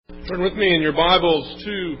Turn with me in your Bibles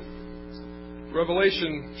to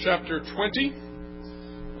Revelation chapter 20,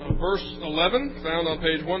 verse 11, found on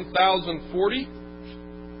page 1040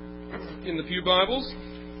 in the Pew Bibles.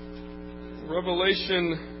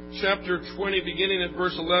 Revelation chapter 20, beginning at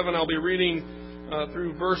verse 11. I'll be reading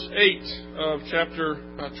through verse 8 of chapter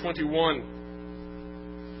 21.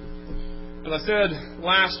 As I said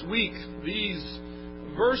last week, these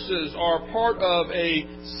verses are part of a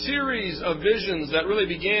series of visions that really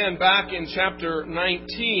began back in chapter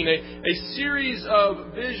 19. A series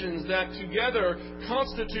of visions that together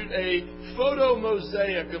constitute a photo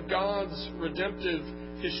mosaic of God's redemptive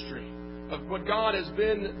history, of what God has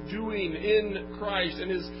been doing in Christ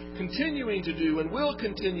and is continuing to do and will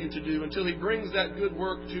continue to do until He brings that good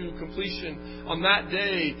work to completion on that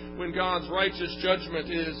day when God's righteous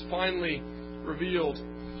judgment is finally revealed.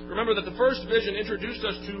 Remember that the first vision introduced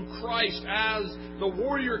us to Christ as the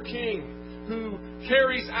warrior king who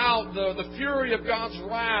carries out the fury of God's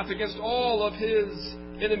wrath against all of His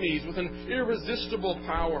enemies with an irresistible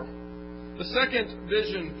power. The second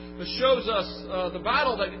vision shows us the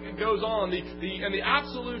battle that goes on, and the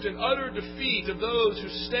absolute and utter defeat of those who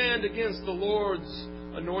stand against the Lord's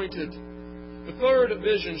anointed. The third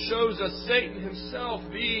vision shows us Satan himself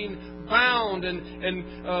being bound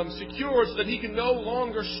and secured so that he can no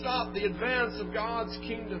longer stop the advance of God's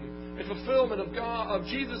kingdom, a fulfillment of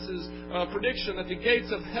Jesus' prediction that the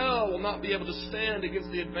gates of hell will not be able to stand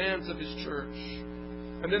against the advance of His church.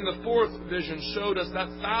 And then the fourth vision showed us that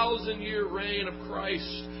 1,000-year reign of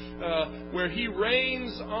Christ, where He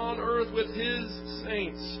reigns on earth with His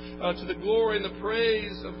saints to the glory and the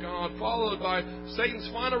praise of God, followed by Satan's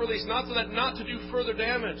final release, not to do further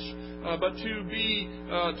damage, but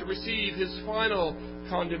to receive his final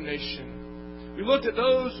condemnation. We looked at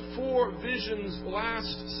those four visions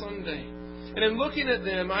last Sunday. And in looking at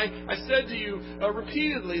them, I said to you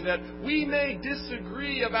repeatedly that we may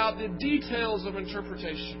disagree about the details of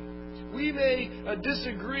interpretation. We may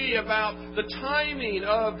disagree about the timing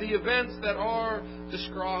of the events that are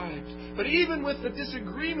described. But even with the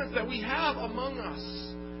disagreements that we have among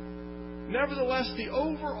us, nevertheless, the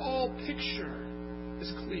overall picture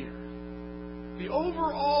is clear. The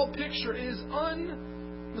overall picture is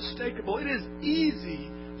unmistakable. It is easy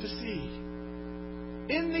to see.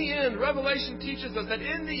 In the end, Revelation teaches us that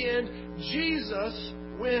in the end, Jesus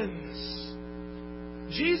wins.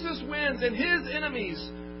 Jesus wins, and His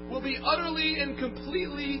enemies will be utterly and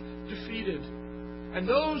completely defeated. And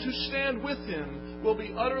those who stand with Him will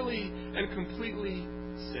be utterly and completely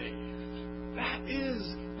saved. That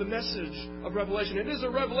is the message of Revelation. It is a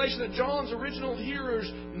revelation that John's original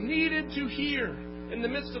hearers needed to hear in the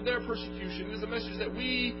midst of their persecution. It is a message that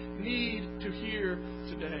we need to hear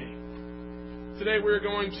today. Today we're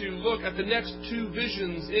going to look at the next two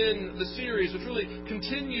visions in the series, which really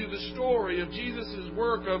continue the story of Jesus'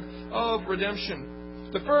 work of redemption.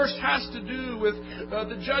 The first has to do with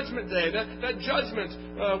the judgment day, that judgment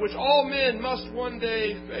which all men must one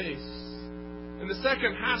day face. And the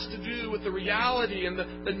second has to do with the reality and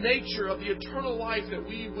the nature of the eternal life that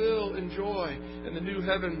we will enjoy in the new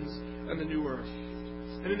heavens and the new earth.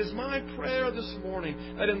 And it is my prayer this morning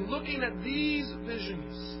that in looking at these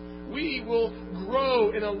visions, we will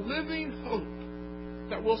grow in a living hope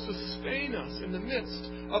that will sustain us in the midst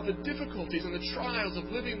of the difficulties and the trials of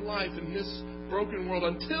living life in this broken world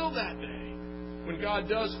until that day when God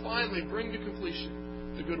does finally bring to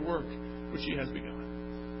completion the good work which He has begun.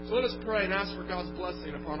 So let us pray and ask for God's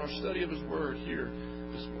blessing upon our study of His Word here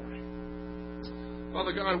this morning.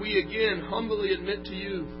 Father God, we again humbly admit to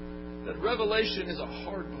You that Revelation is a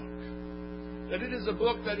hard book. That it is a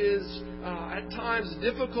book that is at times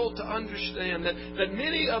difficult to understand. That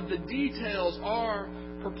many of the details are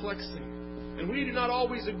perplexing. And we do not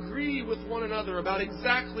always agree with one another about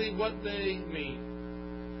exactly what they mean.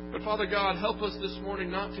 But Father God, help us this morning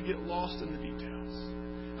not to get lost in the details.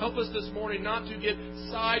 Help us this morning not to get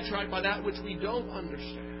sidetracked by that which we don't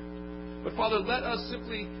understand. But Father, let us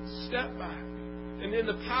simply step back and in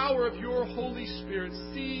the power of Your Holy Spirit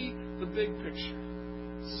see the big picture.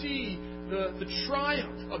 See the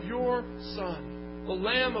triumph of Your Son, the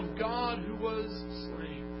Lamb of God who was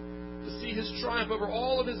slain. To see His triumph over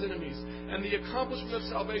all of His enemies and the accomplishment of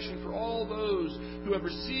salvation for all those who have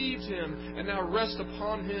received Him and now rest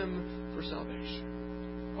upon Him for salvation.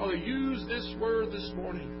 Father, use this word this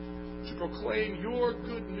morning to proclaim Your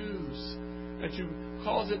good news and to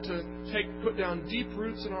cause it to put down deep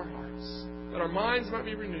roots in our hearts, that our minds might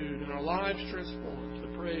be renewed and our lives transformed to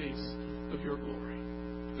the praise of Your glory.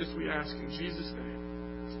 This we ask in Jesus'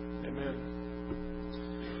 name. Amen.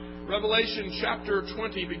 Revelation chapter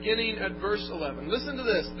 20, beginning at verse 11. Listen to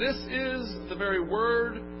this. This is the very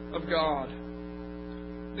word of God.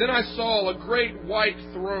 Then I saw a great white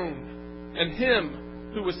throne, and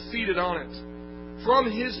Him who was seated on it.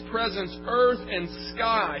 From His presence earth and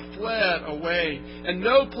sky fled away, and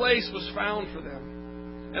no place was found for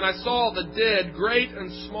them. And I saw the dead, great and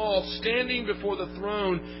small, standing before the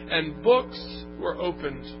throne, and books were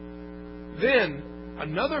opened. Then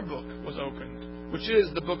another book was opened, which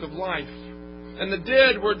is the book of life. And the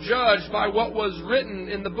dead were judged by what was written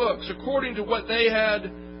in the books, according to what they had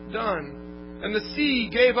done. And the sea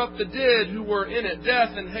gave up the dead who were in it.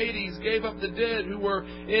 Death and Hades gave up the dead who were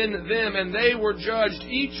in them, and they were judged,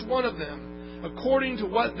 each one of them, according to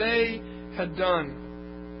what they had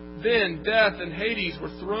done. Then death and Hades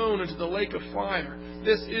were thrown into the lake of fire.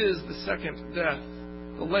 This is the second death,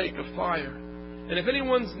 the lake of fire. And if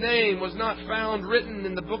anyone's name was not found written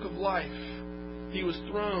in the book of life, he was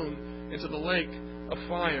thrown into the lake of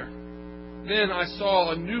fire. Then I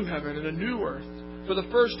saw a new heaven and a new earth. For the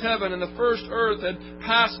first heaven and the first earth had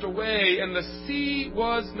passed away, and the sea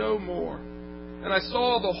was no more. And I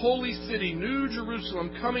saw the holy city, New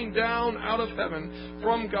Jerusalem, coming down out of heaven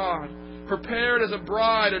from God, prepared as a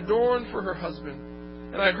bride adorned for her husband.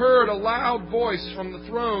 And I heard a loud voice from the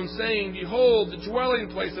throne saying, Behold, the dwelling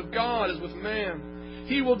place of God is with man.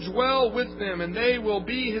 He will dwell with them, and they will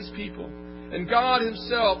be His people. And God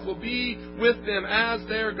Himself will be with them as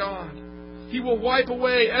their God. He will wipe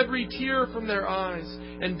away every tear from their eyes,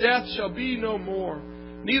 and death shall be no more.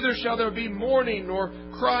 Neither shall there be mourning, nor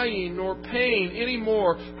crying, nor pain any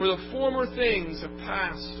more, for the former things have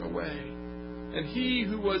passed away. And He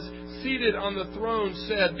who was seated on the throne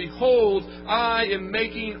said, Behold, I am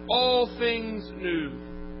making all things new.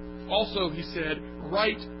 Also, He said,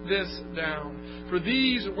 Write this down, for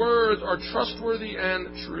these words are trustworthy and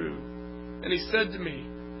true. And He said to me,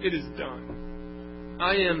 It is done.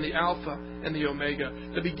 I am the Alpha and the Omega,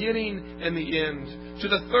 the beginning and the end. To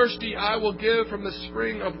the thirsty I will give from the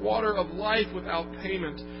spring of water of life without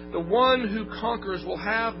payment. The one who conquers will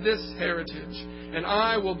have this heritage, and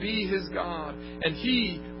I will be his God, and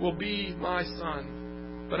he will be my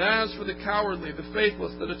son. But as for the cowardly, the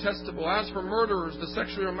faithless, the detestable, as for murderers, the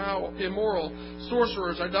sexually immoral,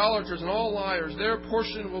 sorcerers, idolaters, and all liars, their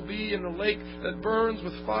portion will be in the lake that burns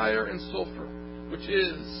with fire and sulfur, which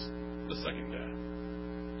is the second death.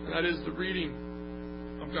 And that is the reading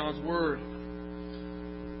of God's Word.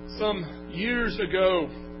 Some years ago,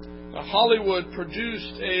 Hollywood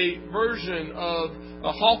produced a version of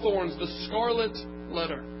Hawthorne's The Scarlet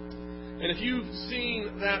Letter. And if you've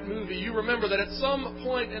seen that movie, you remember that at some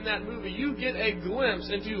point in that movie, you get a glimpse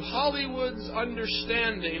into Hollywood's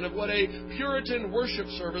understanding of what a Puritan worship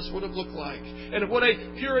service would have looked like, and of what a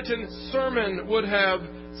Puritan sermon would have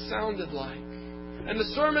sounded like. And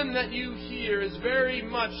the sermon that you hear is very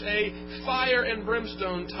much a fire and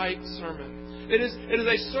brimstone type sermon. It is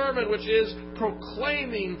a sermon which is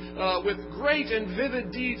proclaiming with great and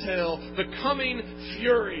vivid detail the coming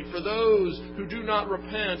fury for those who do not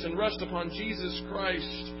repent and rest upon Jesus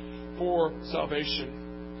Christ for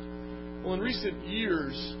salvation. Well, in recent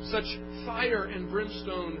years, such fire and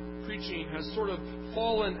brimstone preaching has sort of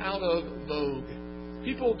fallen out of vogue.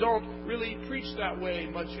 People don't really preach that way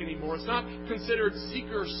much anymore. It's not considered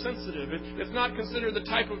seeker-sensitive. It's not considered the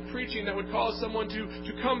type of preaching that would cause someone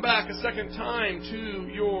to come back a second time to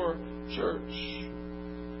your church.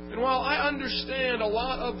 And while I understand a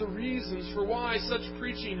lot of the reasons for why such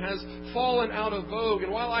preaching has fallen out of vogue,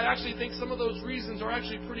 and while I actually think some of those reasons are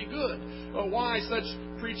actually pretty good, why such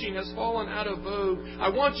preaching has fallen out of vogue, I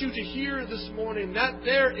want you to hear this morning that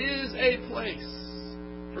there is a place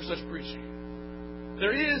for such preaching.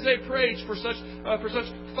 There is a praise for such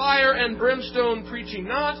fire and brimstone preaching,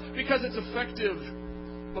 not because it's effective,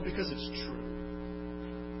 but because it's true.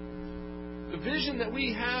 The vision that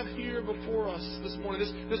we have here before us this morning,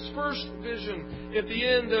 this first vision at the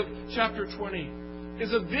end of chapter 20,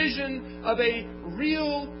 is a vision of a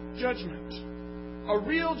real judgment. A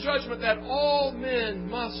real judgment that all men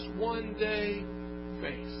must one day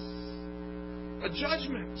face. A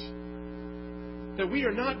judgment that we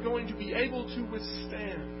are not going to be able to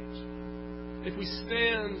withstand if we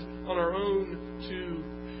stand on our own 2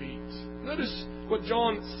 feet. Notice what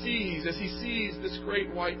John sees as he sees this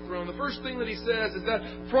great white throne. The first thing that he says is that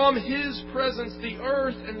from His presence the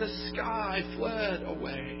earth and the sky fled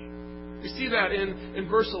away. We see that in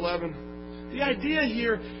verse 11. The idea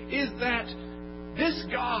here is that this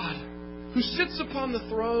God who sits upon the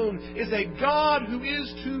throne is a God who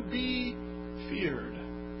is to be feared.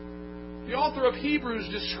 The author of Hebrews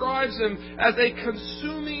describes Him as a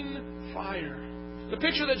consuming fire. The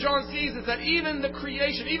picture that John sees is that even the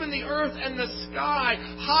creation, even the earth and the sky,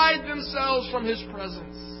 hide themselves from His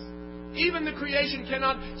presence. Even the creation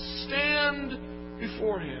cannot stand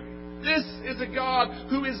before Him. This is a God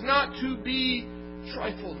who is not to be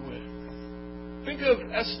trifled with. Think of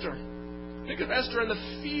Esther. Think of Esther and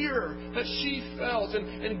the fear that she felt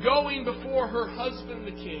in going before her husband,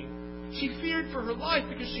 the king. She feared for her life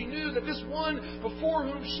because she knew that this one before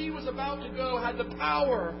whom she was about to go had the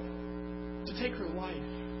power to take her life.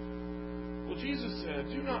 Well, Jesus said,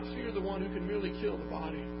 do not fear the one who can merely kill the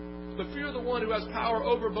body, but fear the one who has power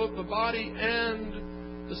over both the body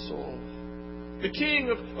and the soul. The king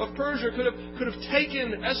of Persia could have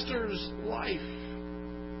taken Esther's life.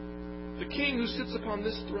 The king who sits upon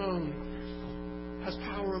this throne has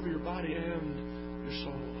power over your body and your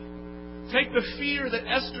soul. Take the fear that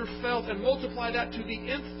Esther felt and multiply that to the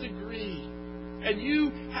nth degree, and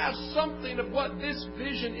you have something of what this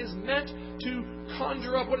vision is meant to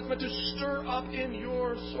conjure up, what it's meant to stir up in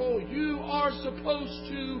your soul. You are supposed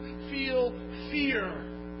to feel fear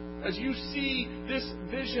as you see this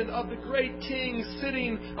vision of the great king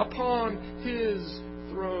sitting upon his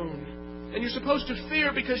throne. And you're supposed to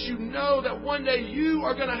fear because you know that one day you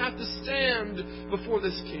are going to have to stand before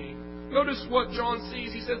this king. Notice what John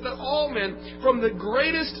sees. He says that all men, from the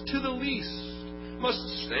greatest to the least, must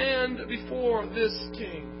stand before this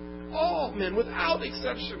king. All men, without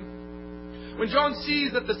exception. When John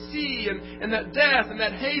sees that the sea and that death and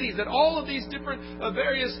that Hades, that all of these different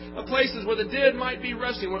various places where the dead might be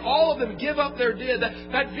resting, when all of them give up their dead,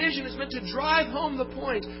 that vision is meant to drive home the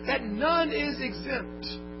point that none is exempt.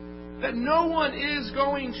 That no one is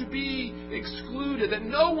going to be excluded. That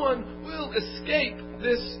no one will escape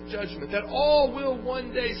this judgment. That all will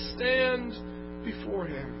one day stand before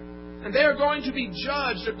Him. And they are going to be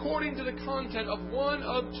judged according to the content of one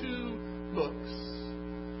of two books.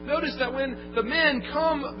 Notice that when the men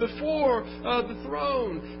come before the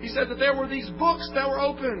throne, he said that there were these books that were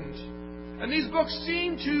opened. And these books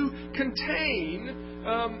seem to contain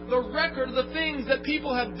the record of the things that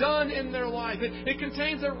people have done in their life. It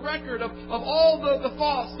contains a record of all the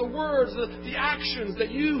thoughts, the words, the actions that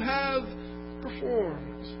you have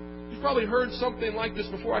performed. You've probably heard something like this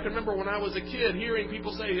before. I can remember when I was a kid hearing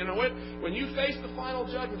people say, you know what, when you face the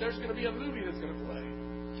final judgment, there's going to be a movie that's going to play.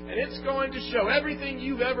 And it's going to show everything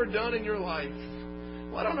you've ever done in your life.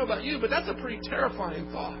 Well, I don't know about you, but that's a pretty terrifying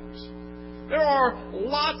thought. There are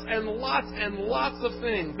lots and lots and lots of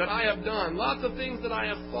things that I have done, lots of things that I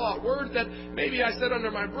have thought, words that maybe I said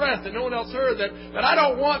under my breath that no one else heard, that I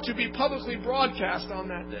don't want to be publicly broadcast on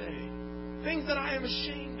that day. Things that I am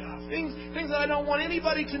ashamed of, things that I don't want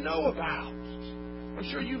anybody to know about. I'm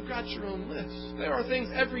sure you've got your own list. There are things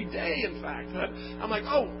every day, in fact, that I'm like,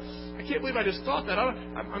 oh, I can't believe I just thought that.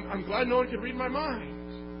 I'm glad no one could read my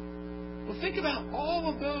mind. Well, think about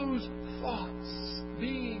all of those thoughts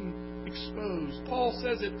being exposed. Paul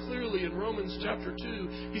says it clearly in Romans chapter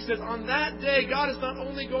 2. He says, on that day, God is not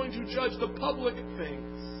only going to judge the public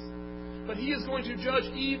things, but He is going to judge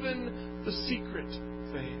even the secret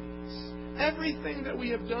things. Everything that we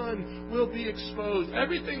have done will be exposed.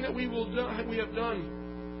 Everything that we have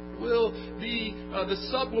done will be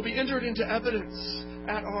will be entered into evidence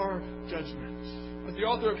at our judgment. As the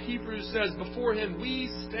author of Hebrews says, before Him we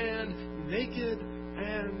stand naked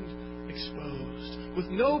and exposed, with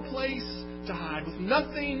no place to hide, with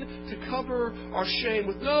nothing to cover our shame,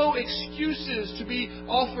 with no excuses to be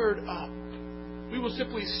offered up. We will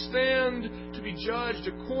simply stand to be judged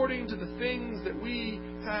according to the things that we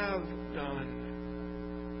have done.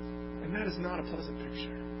 And that is not a pleasant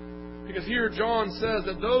picture. Because here John says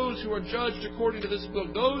that those who are judged according to this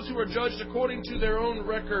book, those who are judged according to their own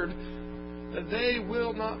record, that they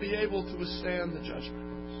will not be able to withstand the judgment.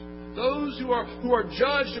 Those who are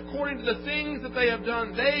judged according to the things that they have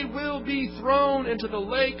done, they will be thrown into the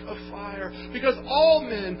lake of fire. Because all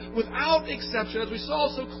men, without exception, as we saw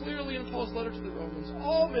so clearly in Paul's letter to the Romans,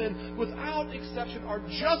 all men, without exception, are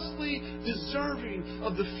justly deserving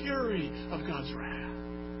of the fury of God's wrath.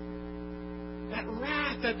 That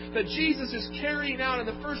wrath that Jesus is carrying out in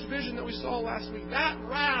the first vision that we saw last week, that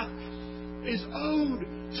wrath is owed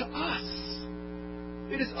to us.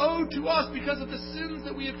 It is owed to us because of the sins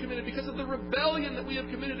that we have committed, because of the rebellion that we have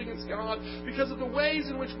committed against God, because of the ways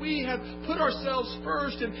in which we have put ourselves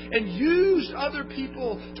first and used other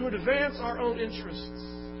people to advance our own interests,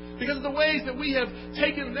 because of the ways that we have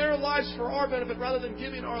taken their lives for our benefit rather than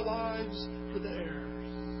giving our lives for theirs.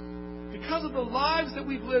 Because of the lives that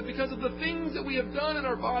we've lived, because of the things that we have done in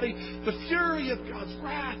our body, the fury of God's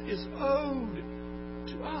wrath is owed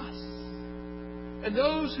to us. And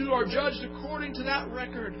those who are judged according to that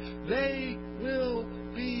record, they will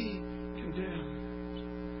be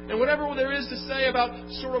condemned. And whatever there is to say about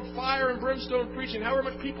sort of fire and brimstone preaching, however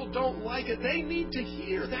much people don't like it, they need to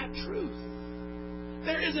hear that truth.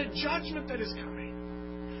 There is a judgment that is coming.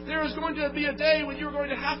 There is going to be a day when you're going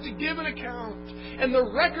to have to give an account. And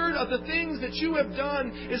the record of the things that you have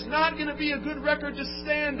done is not going to be a good record to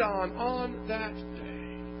stand on that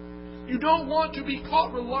day. You don't want to be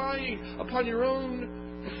caught relying upon your own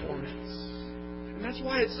performance. And that's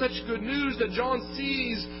why it's such good news that John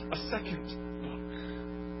sees a second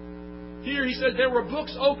book. Here he says there were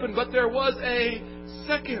books open, but there was a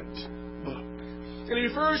second book. And he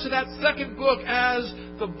refers to that second book as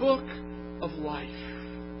the book of life.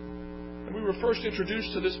 And we were first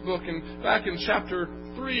introduced to this book back in chapter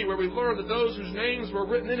 3, where we learned that those whose names were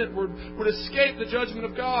written in it would escape the judgment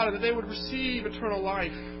of God and that they would receive eternal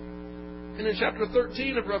life. And in chapter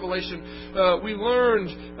 13 of Revelation, we learned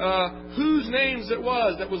whose names it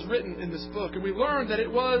was that was written in this book. And we learned that it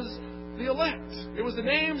was the elect. It was the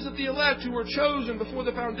names of the elect who were chosen before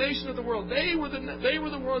the foundation of the world. They were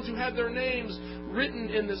the ones who had their names written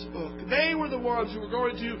in this book. They were the ones who were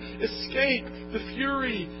going to escape the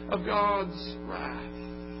fury of God's wrath.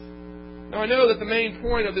 Now I know that the main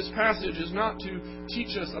point of this passage is not to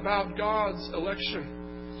teach us about God's election.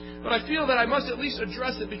 But I feel that I must at least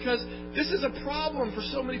address it because this is a problem for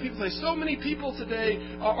so many people today. So many people today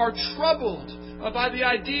are troubled by the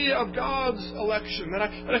idea of God's election. And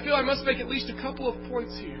I feel I must make at least a couple of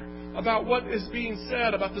points here about what is being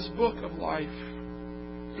said about this book of life.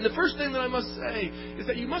 And the first thing that I must say is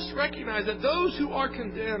that you must recognize that those who are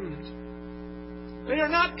condemned, they are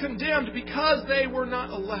not condemned because they were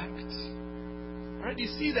not elect. Right? Do you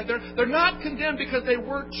see that? They're not condemned because they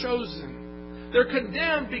weren't chosen. They're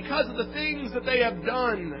condemned because of the things that they have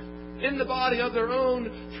done in the body of their own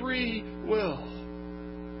free will.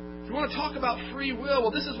 If you want to talk about free will,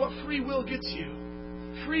 well, this is what free will gets you.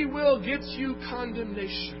 Free will gets you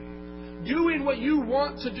condemnation. Doing what you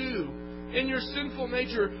want to do in your sinful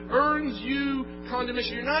nature earns you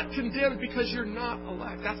condemnation. You're not condemned because you're not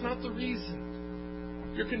elect. That's not the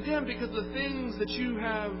reason. You're condemned because of the things that you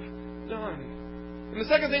have done. And the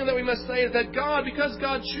second thing that we must say is that because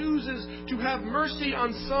God chooses to have mercy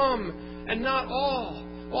on some and not all,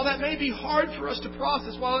 while that may be hard for us to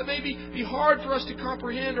process, while it may be hard for us to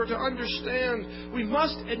comprehend or to understand, we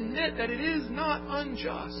must admit that it is not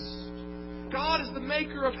unjust. God is the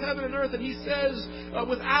maker of heaven and earth, and He says,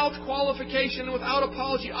 without qualification and without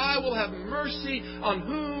apology, I will have mercy on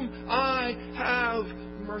whom I have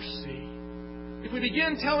mercy. If we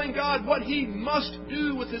begin telling God what He must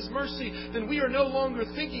do with His mercy, then we are no longer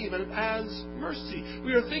thinking of it as mercy.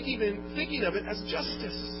 We are thinking of it as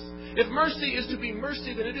justice. If mercy is to be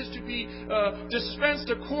mercy, then it is to be dispensed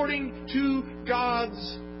according to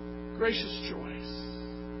God's gracious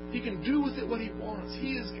choice. He can do with it what He wants.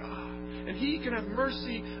 He is God. And He can have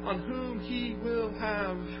mercy on whom He will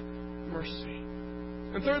have mercy.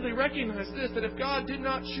 And thirdly, recognize this, that if God did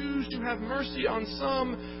not choose to have mercy on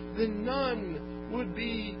some, then none would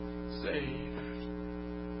be saved.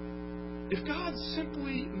 If God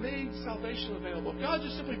simply made salvation available, if God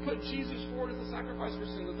just simply put Jesus forward as a sacrifice for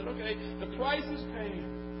sins and said, okay, the price is paid.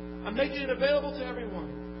 I'm making it available to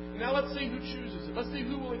everyone. Now let's see who chooses it. Let's see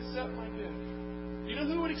who will accept my gift. You know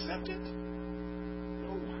who would accept it?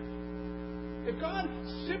 No one. If God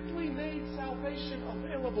simply made salvation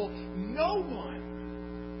available, no one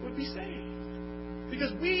would be saved.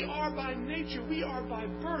 Because we are by nature, we are by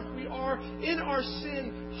birth, we are in our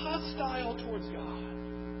sin hostile towards God.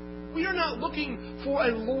 We are not looking for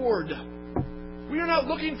a Lord. We are not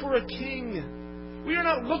looking for a king. We are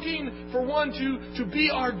not looking for one to be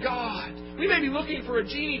our God. We may be looking for a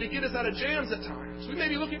genie to get us out of jams at times. We may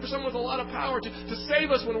be looking for someone with a lot of power to save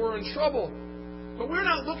us when we're in trouble. But we're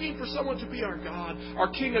not looking for someone to be our God, our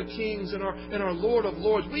King of Kings and our Lord of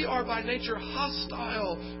Lords. We are by nature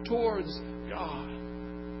hostile towards God.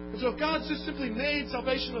 And so if God just simply made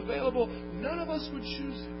salvation available, none of us would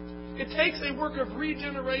choose it. It takes a work of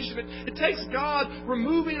regeneration. It takes God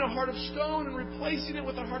removing a heart of stone and replacing it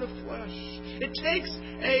with a heart of flesh. It takes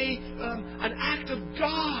an act of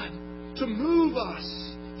God to move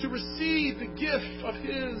us to receive the gift of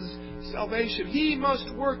His salvation. He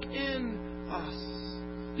must work in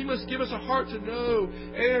us. He must give us a heart to know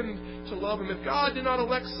and to love Him. If God did not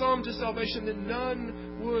elect some to salvation, then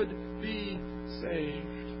none would be saved.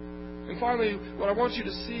 And finally, what I want you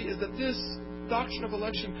to see is that this doctrine of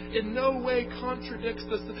election in no way contradicts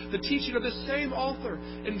the teaching of this same author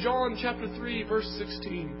in John chapter 3, verse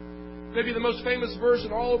 16. Maybe the most famous verse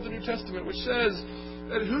in all of the New Testament, which says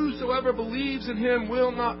that whosoever believes in Him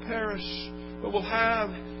will not perish, but will have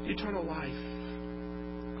eternal life.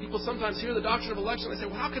 He people sometimes hear the doctrine of election. They say,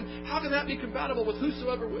 well, how can that be compatible with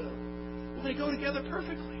whosoever will? Well, they go together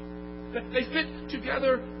perfectly. They fit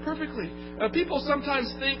together perfectly. People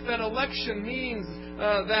sometimes think that election means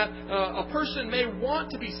that a person may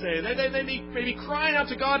want to be saved. They may be crying out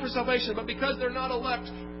to God for salvation, but because they're not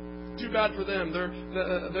elect, too bad for them.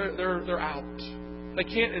 They're out. They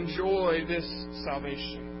can't enjoy this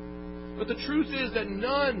salvation. But the truth is that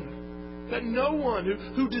no one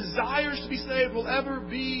who desires to be saved will ever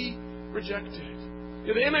be rejected.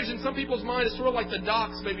 The image in some people's mind is sort of like the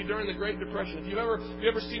docks, maybe during the Great Depression. If you've ever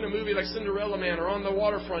seen a movie like Cinderella Man or On the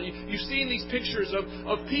Waterfront, you've seen these pictures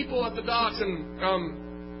of people at the docks, and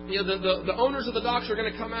the owners of the docks are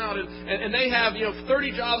going to come out, and they have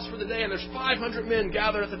 30 jobs for the day, and there's 500 men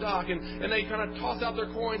gathered at the dock, and they kind of toss out their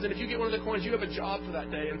coins, and if you get one of the coins, you have a job for that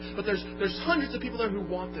day. But there's hundreds of people there who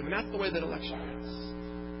want them, and that's the way that election is.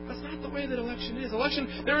 That's not the way that election is.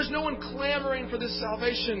 Election, there is no one clamoring for this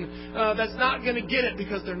salvation that's not going to get it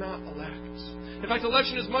because they're not elect. In fact,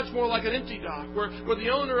 election is much more like an empty dock, where the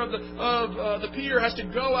owner of the pier has to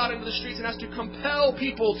go out into the streets and has to compel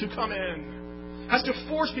people to come in, has to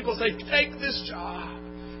force people to say, take this job.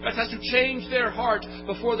 That has to change their heart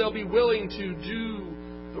before they'll be willing to do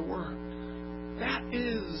the work. That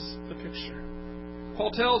is the picture.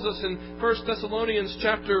 Paul tells us in 1 Thessalonians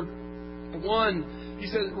chapter 1, he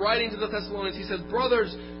says, writing to the Thessalonians, he says,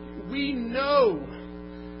 brothers, we know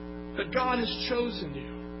that God has chosen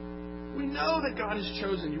you. We know that God has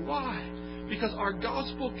chosen you. Why? Because our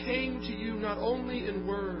gospel came to you not only in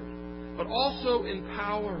word, but also in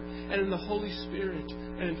power and in the Holy Spirit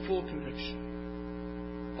and in full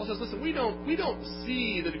conviction. Paul says, listen, we don't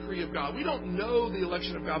see the decree of God. We don't know the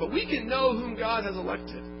election of God, but we can know whom God has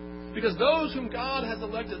elected. Because those whom God has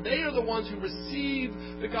elected, they are the ones who receive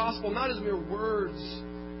the gospel not as mere words,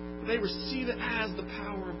 but they receive it as the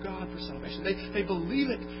power of God for salvation. They believe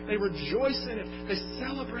it, they rejoice in it, they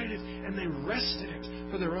celebrate it, and they rest in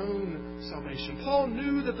it for their own salvation. Paul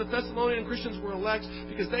knew that the Thessalonian Christians were elect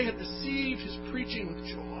because they had received his preaching with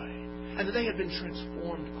joy, and that they had been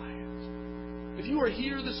transformed by it. If you are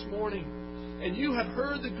here this morning, and you have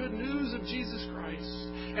heard the good news of Jesus Christ,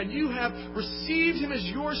 and you have received Him as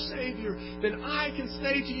your Savior, then I can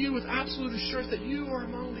say to you with absolute assurance that you are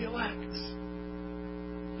among the elect.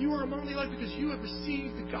 You are among the elect because you have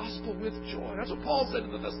received the gospel with joy. That's what Paul said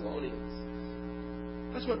to the Thessalonians.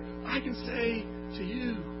 That's what I can say to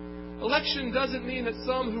you. Election doesn't mean that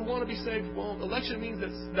some who want to be saved won't. Election means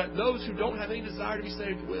that those who don't have any desire to be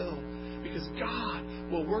saved will. Because God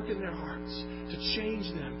will work in their hearts to change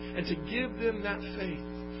them and to give them that faith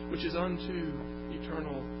which is unto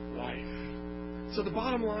eternal life. So the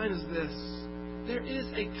bottom line is this. There is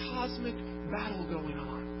a cosmic battle going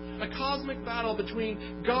on. A cosmic battle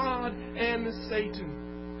between God and Satan.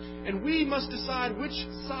 And we must decide which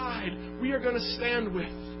side we are going to stand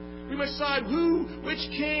with. We must decide which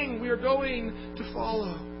king we are going to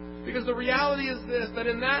follow. Because the reality is this, that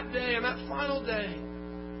in that day, in that final day,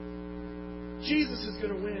 Jesus is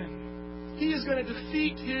going to win. He is going to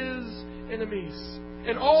defeat His enemies.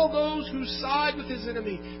 And all those who side with His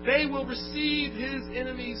enemy, they will receive His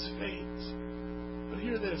enemy's fate. But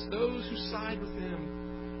hear this, those who side with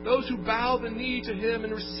Him, those who bow the knee to Him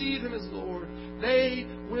and receive Him as Lord, they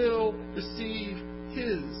will receive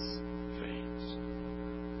His fate.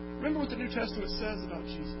 Remember what the New Testament says about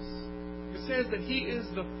Jesus. It says that He is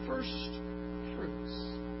the first fruits.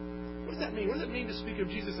 What does that mean? What does it mean to speak of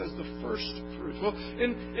Jesus as the first fruits? Well,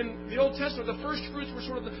 in the Old Testament, the first fruits were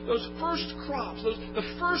sort of those first crops, the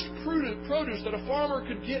first produce that a farmer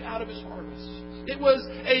could get out of his harvest. It was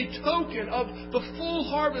a token of the full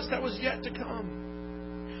harvest that was yet to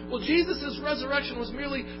come. Well, Jesus' resurrection was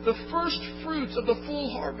merely the first fruits of the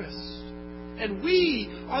full harvest. And we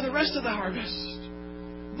are the rest of the harvest.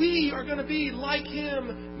 We are going to be like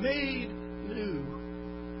Him, made new.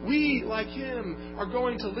 We, like Him, are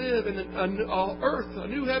going to live in a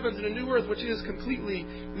new heavens and a new earth, which is completely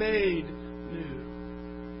made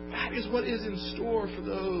new. That is what is in store for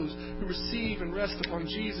those who receive and rest upon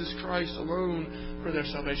Jesus Christ alone for their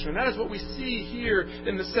salvation. And that is what we see here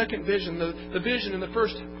in the second vision, the vision in the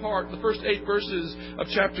first part, the first 8 verses of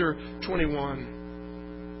chapter 21.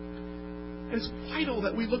 And it's vital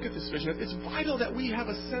that we look at this vision. It's vital that we have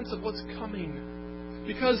a sense of what's coming.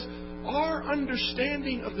 Because our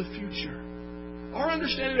understanding of the future, our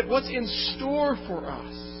understanding of what's in store for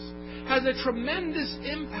us, has a tremendous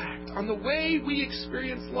impact on the way we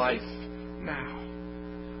experience life now.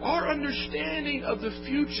 Our understanding of the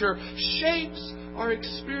future shapes our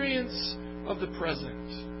experience of the present.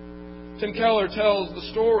 Tim Keller tells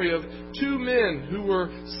the story of 2 men who were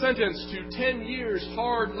sentenced to 10 years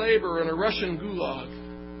hard labor in a Russian gulag.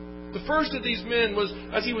 The first of these men was,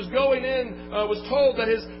 as he was going in, was told that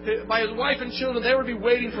by his wife and children, they would be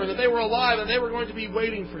waiting for him, that they were alive and they were going to be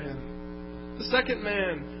waiting for him. The second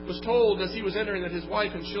man was told as he was entering that his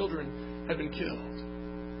wife and children had been killed.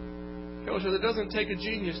 So it doesn't take a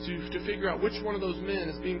genius to figure out which one of those men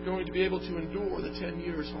is going to be able to endure the 10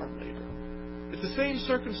 years hard labor. It's the same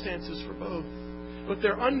circumstances for both. But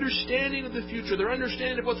their understanding of the future, their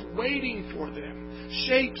understanding of what's waiting for them,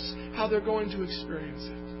 shapes how they're going to experience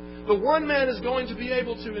it. The one man is going to be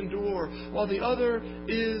able to endure, while the other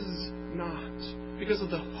is not, because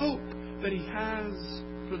of the hope that he has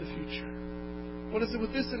for the future. What is it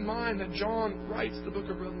with this in mind that John writes the book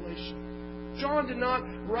of Revelation? John did not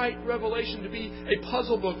write Revelation to be a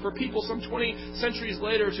puzzle book for people some 20 centuries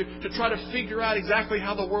later to try to figure out exactly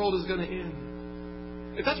how the world is going to end.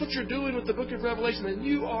 If that's what you're doing with the book of Revelation, then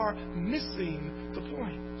you are missing the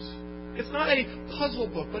point. It's not a puzzle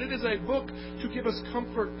book, but it is a book to give us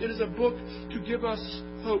comfort. It is a book to give us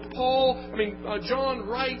hope. John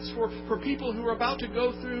writes for people who are about to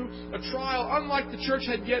go through a trial unlike the church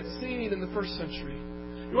had yet seen in the first century.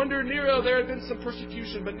 Under Nero, there had been some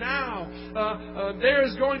persecution, but now there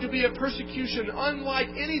is going to be a persecution unlike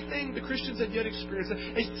anything the Christians had yet experienced.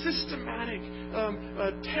 A systematic,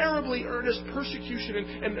 terribly earnest persecution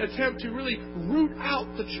and attempt to really root out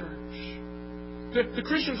the church. The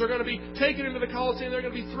Christians are going to be taken into the Colosseum. They're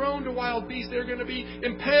going to be thrown to wild beasts. They're going to be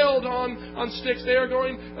impaled on sticks. They are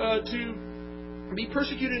going to be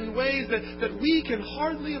persecuted in ways that we can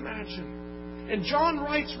hardly imagine. And John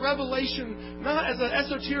writes Revelation not as an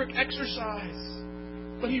esoteric exercise,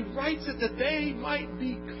 but he writes it that they might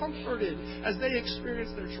be comforted as they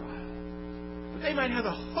experience their trial. That they might have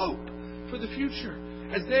a hope for the future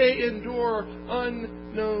as they endure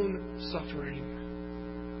unknown suffering.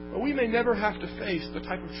 But we may never have to face the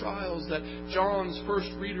type of trials that John's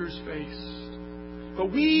first readers faced.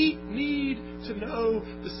 But we need to know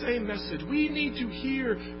the same message. We need to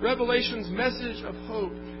hear Revelation's message of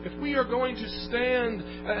hope if we are going to stand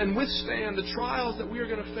and withstand the trials that we are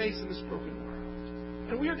going to face in this broken world.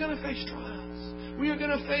 And we are going to face trials. We are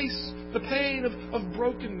going to face the pain of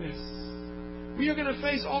brokenness. We are going to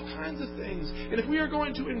face all kinds of things. And if we are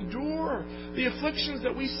going to endure the afflictions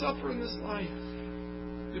that we suffer in this life,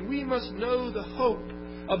 then we must know the hope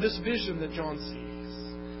of this vision that John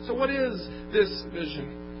sees. So what is this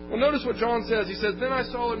vision? Well, notice what John says. He says, "Then I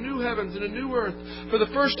saw a new heavens and a new earth, for the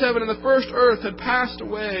first heaven and the first earth had passed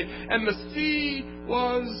away, and the sea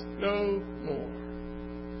was no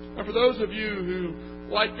more." Now, for those of you who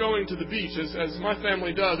like going to the beach, as my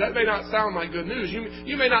family does, that may not sound like good news.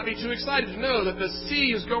 You may not be too excited to know that the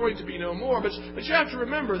sea is going to be no more, but you have to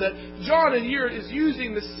remember that John here is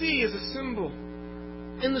using the sea as a symbol.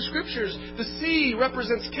 In the Scriptures, the sea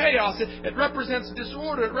represents chaos. It represents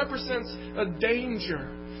disorder. It represents a danger.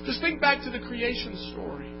 Just think back to the creation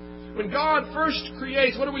story. When God first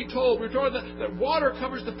creates, what are we told? We're told that water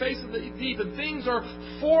covers the face of the deep and things are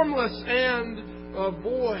formless and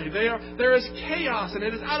void. There is chaos, and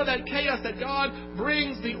it is out of that chaos that God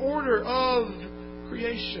brings the order of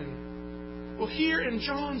creation. Well, here in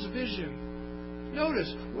John's vision,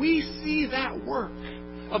 notice, we see that work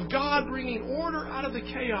of God bringing order out of the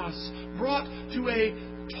chaos brought to a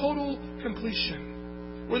total completion.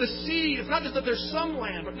 Where the sea, it's not just that there's some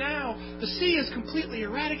land, but now the sea is completely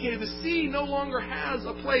eradicated. The sea no longer has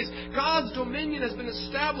a place. God's dominion has been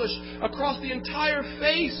established across the entire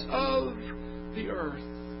face of the earth.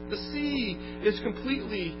 The sea is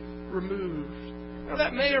completely removed. Now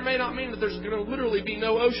that may or may not mean that there's going to literally be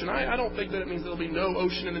no ocean. I don't think that it means there'll be no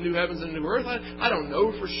ocean in the new heavens and the new earth. I don't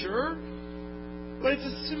know for sure. But it's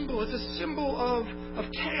a symbol. It's a symbol of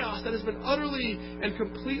chaos that has been utterly and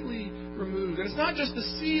completely removed. And it's not just the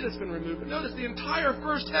sea that's been removed, but notice the entire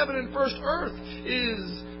first heaven and first earth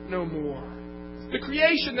is no more. The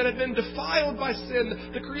creation that had been defiled by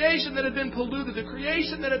sin, the creation that had been polluted, the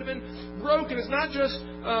creation that had been broken, it's not just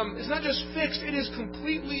fixed, it is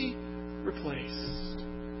completely replaced.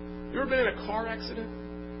 You ever been in a car accident?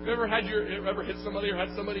 You ever hit somebody or had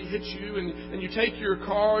somebody hit you and you take your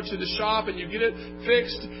car to the shop and you get it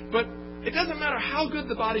fixed, but it doesn't matter how good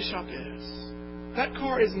the body shop is. That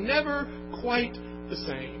car is never quite the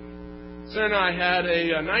same. Sarah and I had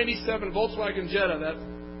a 97 Volkswagen Jetta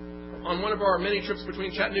that on one of our many trips between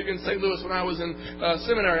Chattanooga and St. Louis when I was in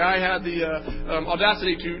seminary, I had the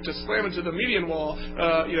audacity to slam into the median wall,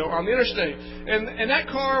 on the interstate. And that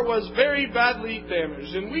car was very badly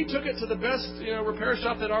damaged. And we took it to the best, repair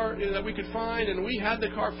shop that we could find, and we had the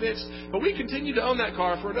car fixed. But we continued to own that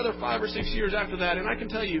car for another 5 or 6 years after that. And I can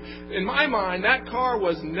tell you, in my mind, that car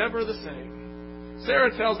was never the same.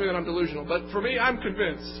 Sarah tells me that I'm delusional, but for me, I'm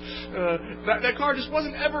convinced that car just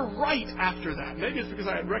wasn't ever right after that. Maybe it's because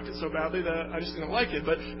I had wrecked it so badly that I just didn't like it,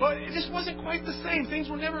 but it just wasn't quite the same. Things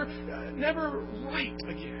were never right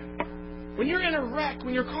again. When you're in a wreck,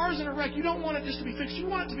 when your car's in a wreck, you don't want it just to be fixed. You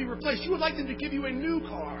want it to be replaced. You would like them to give you a new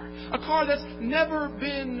car, a car that's never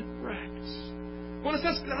been wrecked. Well,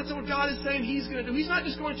 that's what God is saying He's going to do. He's not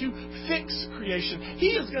just going to fix creation. He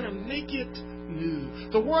is going to make it new.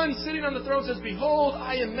 The one sitting on the throne says, "Behold,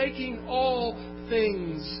 I am making all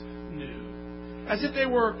things new." As if they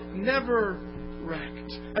were never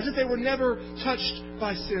wrecked. As if they were never touched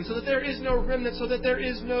by sin. So that there is no remnant. So that there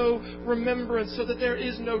is no remembrance. So that there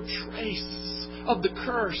is no trace of the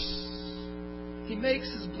curse. He makes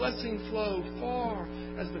His blessing flow far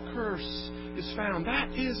as the curse is found.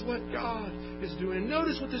 That is what God is doing. And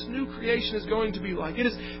notice what this new creation is going to be like. It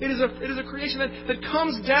is a creation that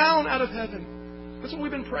comes down out of heaven. That's what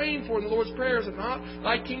we've been praying for in the Lord's Prayer, is it not?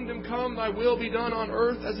 Thy kingdom come, Thy will be done on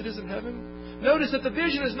earth as it is in heaven. Notice that the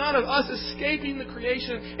vision is not of us escaping the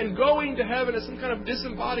creation and going to heaven as some kind of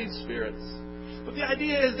disembodied spirits. But the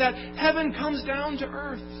idea is that heaven comes down to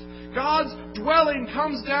earth. God's dwelling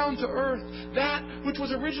comes down to earth. That which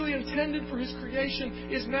was originally intended for His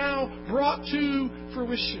creation is now brought to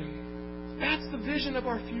fruition. That's the vision of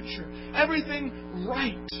our future. Everything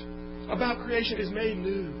right about creation is made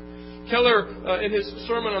new. Keller, in his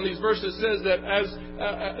sermon on these verses, says that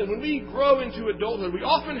when we grow into adulthood, we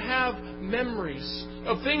often have memories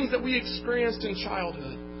of things that we experienced in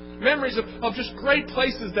childhood. Memories of just great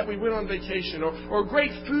places that we went on vacation or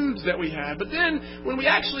great foods that we had. But then when we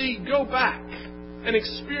actually go back and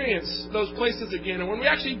experience those places again, and when we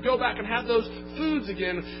actually go back and have those foods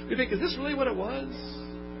again, we think, is this really what it was?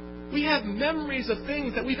 We have memories of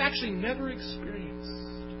things that we've actually never experienced.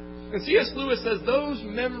 And C.S. Lewis says those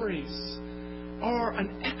memories are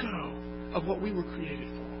an echo of what we were created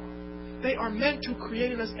for. They are meant to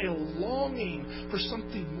create in us a longing for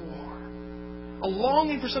something more. A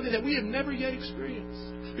longing for something that we have never yet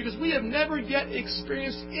experienced. Because we have never yet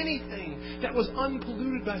experienced anything that was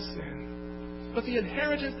unpolluted by sin. But the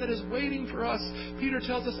inheritance that is waiting for us, Peter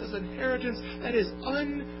tells us, is an inheritance that is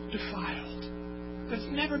undefiled. That's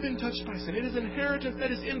never been touched by sin. It is an inheritance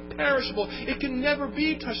that is imperishable. It can never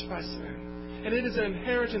be touched by sin. And it is an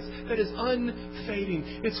inheritance that is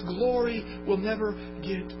unfading. Its glory will never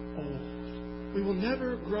get old. We will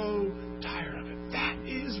never grow tired of it. That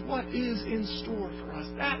is what is in store for us.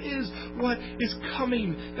 That is what is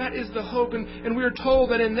coming. That is the hope. And we are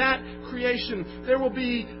told that in that creation there will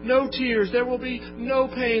be no tears. There will be no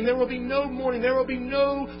pain. There will be no mourning. There will be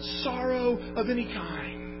no sorrow of any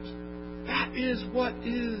kind. That is what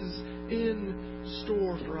is in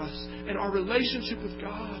store for us. And our relationship with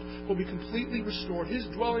God will be completely restored. His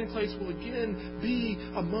dwelling place will again be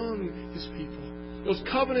among His people. Those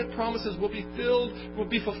covenant promises will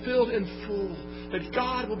be fulfilled in full. That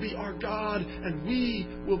God will be our God and we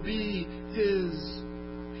will be His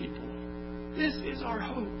people. This is our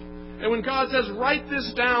hope. And when God says, write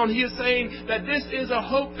this down, He is saying that this is a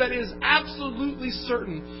hope that is absolutely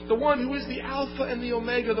certain. The one who is the Alpha and the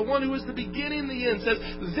Omega, the one who is the beginning and the end, says,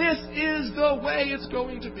 this is the way it's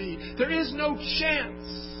going to be. There is no chance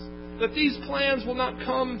that these plans will not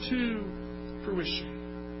come to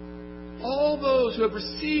fruition. All those who have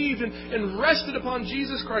received and rested upon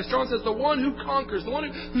Jesus Christ, John says, the one who conquers, the one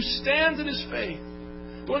who stands in His faith,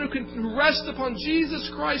 the one who can rest upon Jesus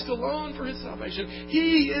Christ alone for his salvation.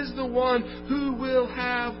 He is the one who will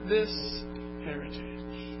have this heritage.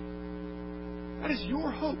 That is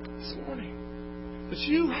your hope this morning. That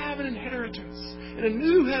you have an inheritance in a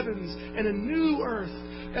new heavens and a new earth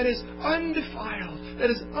that is undefiled,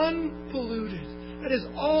 that is unpolluted, that is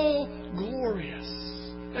all glorious,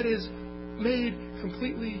 that is made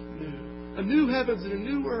completely new. A new heavens and a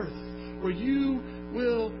new earth where you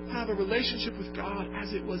will have a relationship with God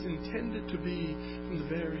as it was intended to be from the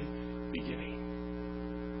very beginning.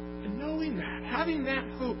 And knowing that, having that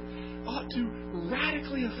hope, ought to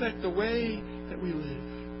radically affect the way that we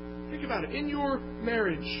live. Think about it. In your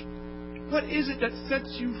marriage, what is it that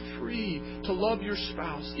sets you free to love your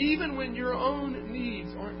spouse, even when your own needs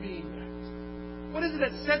aren't being met? What is it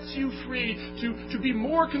that sets you free to be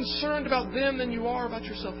more concerned about them than you are about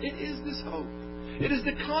yourself? It is this hope. It is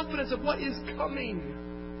the confidence of what is coming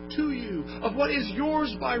to you, of what is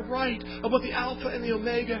yours by right, of what the Alpha and the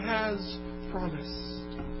Omega has promised.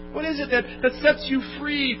 What is it that sets you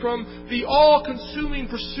free from the all-consuming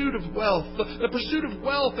pursuit of wealth, the pursuit of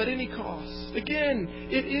wealth at any cost? Again,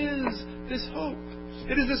 it is this hope.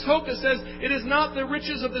 It is this hope that says, it is not the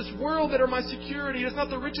riches of this world that are my security. It is not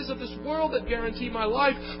the riches of this world that guarantee my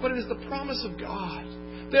life, but it is the promise of God.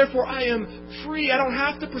 Therefore, I am free. I don't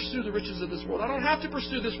have to pursue the riches of this world. I don't have to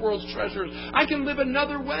pursue this world's treasures. I can live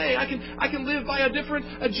another way. I can live by a different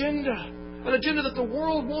agenda, an agenda that the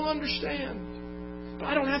world won't understand. But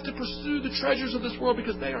I don't have to pursue the treasures of this world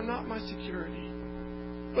because they are not my security.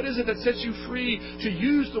 What is it that sets you free to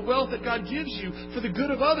use the wealth that God gives you for the good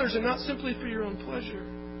of others and not simply for your own pleasure?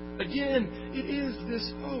 Again, it is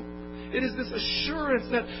this hope. It is this assurance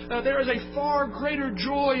that there is a far greater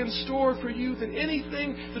joy in store for you than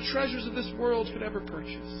anything the treasures of this world could ever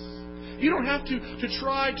purchase. You don't have to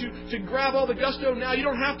try to grab all the gusto now. You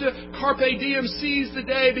don't have to carpe diem, seize the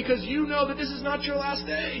day, because you know that this is not your last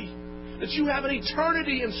day. That you have an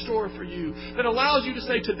eternity in store for you that allows you to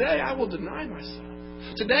say, today I will deny myself.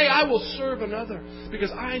 Today I will serve another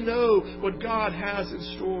because I know what God has in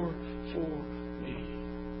store for me.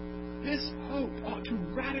 This hope ought to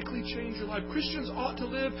radically change your life. Christians ought to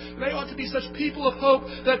live, they ought to be such people of hope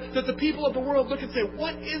that the people of the world look and say,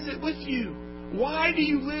 what is it with you? Why do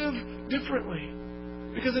you live differently?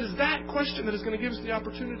 Because it is that question that is going to give us the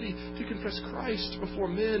opportunity to confess Christ before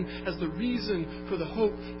men as the reason for the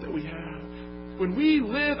hope that we have. When we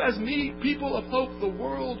live as people of hope, the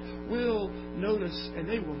world will notice and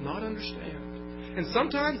they will not understand. And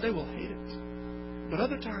sometimes they will hate it. But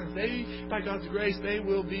other times, by God's grace, they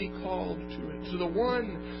will be called to it. To the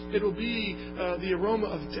one, it will be the aroma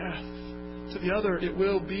of death. To the other, it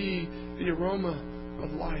will be the aroma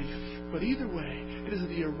of life. But either way, it is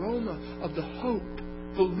the aroma of the hope,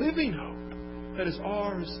 the living hope that is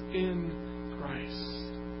ours in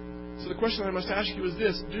Christ. So the question I must ask you is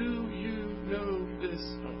this: do you know this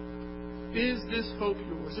hope? Is this hope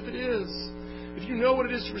yours? If it is, if you know what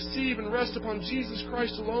it is to receive and rest upon Jesus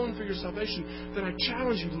Christ alone for your salvation, then I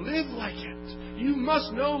challenge you, live like it. You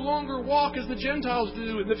must no longer walk as the Gentiles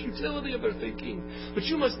do in the futility of their thinking, but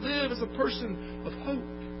you must live as a person of hope.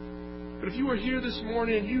 But if you are here this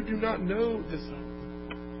morning and you do not know this hope,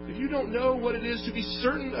 if you don't know what it is to be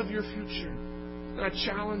certain of your future, then I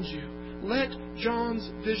challenge you, let John's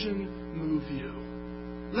vision move you.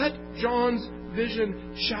 Let John's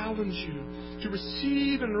vision challenge you to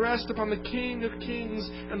receive and rest upon the King of Kings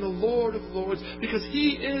and the Lord of Lords, because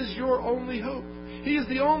He is your only hope. He is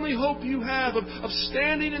the only hope you have of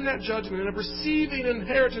standing in that judgment and of receiving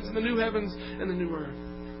inheritance in the new heavens and the new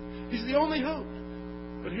earth. He's the only hope.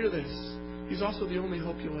 But hear this, He's also the only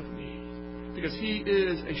hope you'll ever need, because He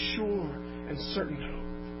is a sure and certain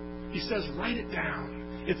hope. He says, write it down.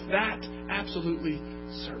 It's that absolutely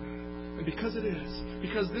certain. And because it is,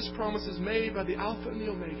 because this promise is made by the Alpha and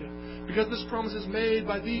the Omega, because this promise is made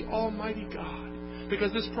by the Almighty God,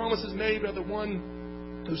 because this promise is made by the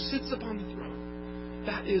one who sits upon the throne,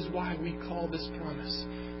 that is why we call this promise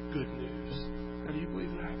good news. Now, do you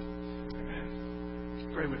believe that?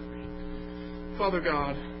 Amen. Pray with me. Father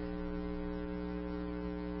God,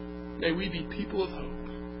 may we be people of hope.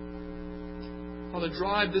 Father,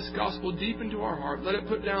 drive this gospel deep into our heart. Let it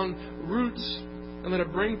put down roots and let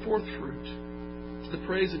it bring forth fruit to the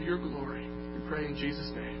praise of your glory. We pray in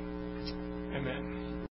Jesus' name. Amen.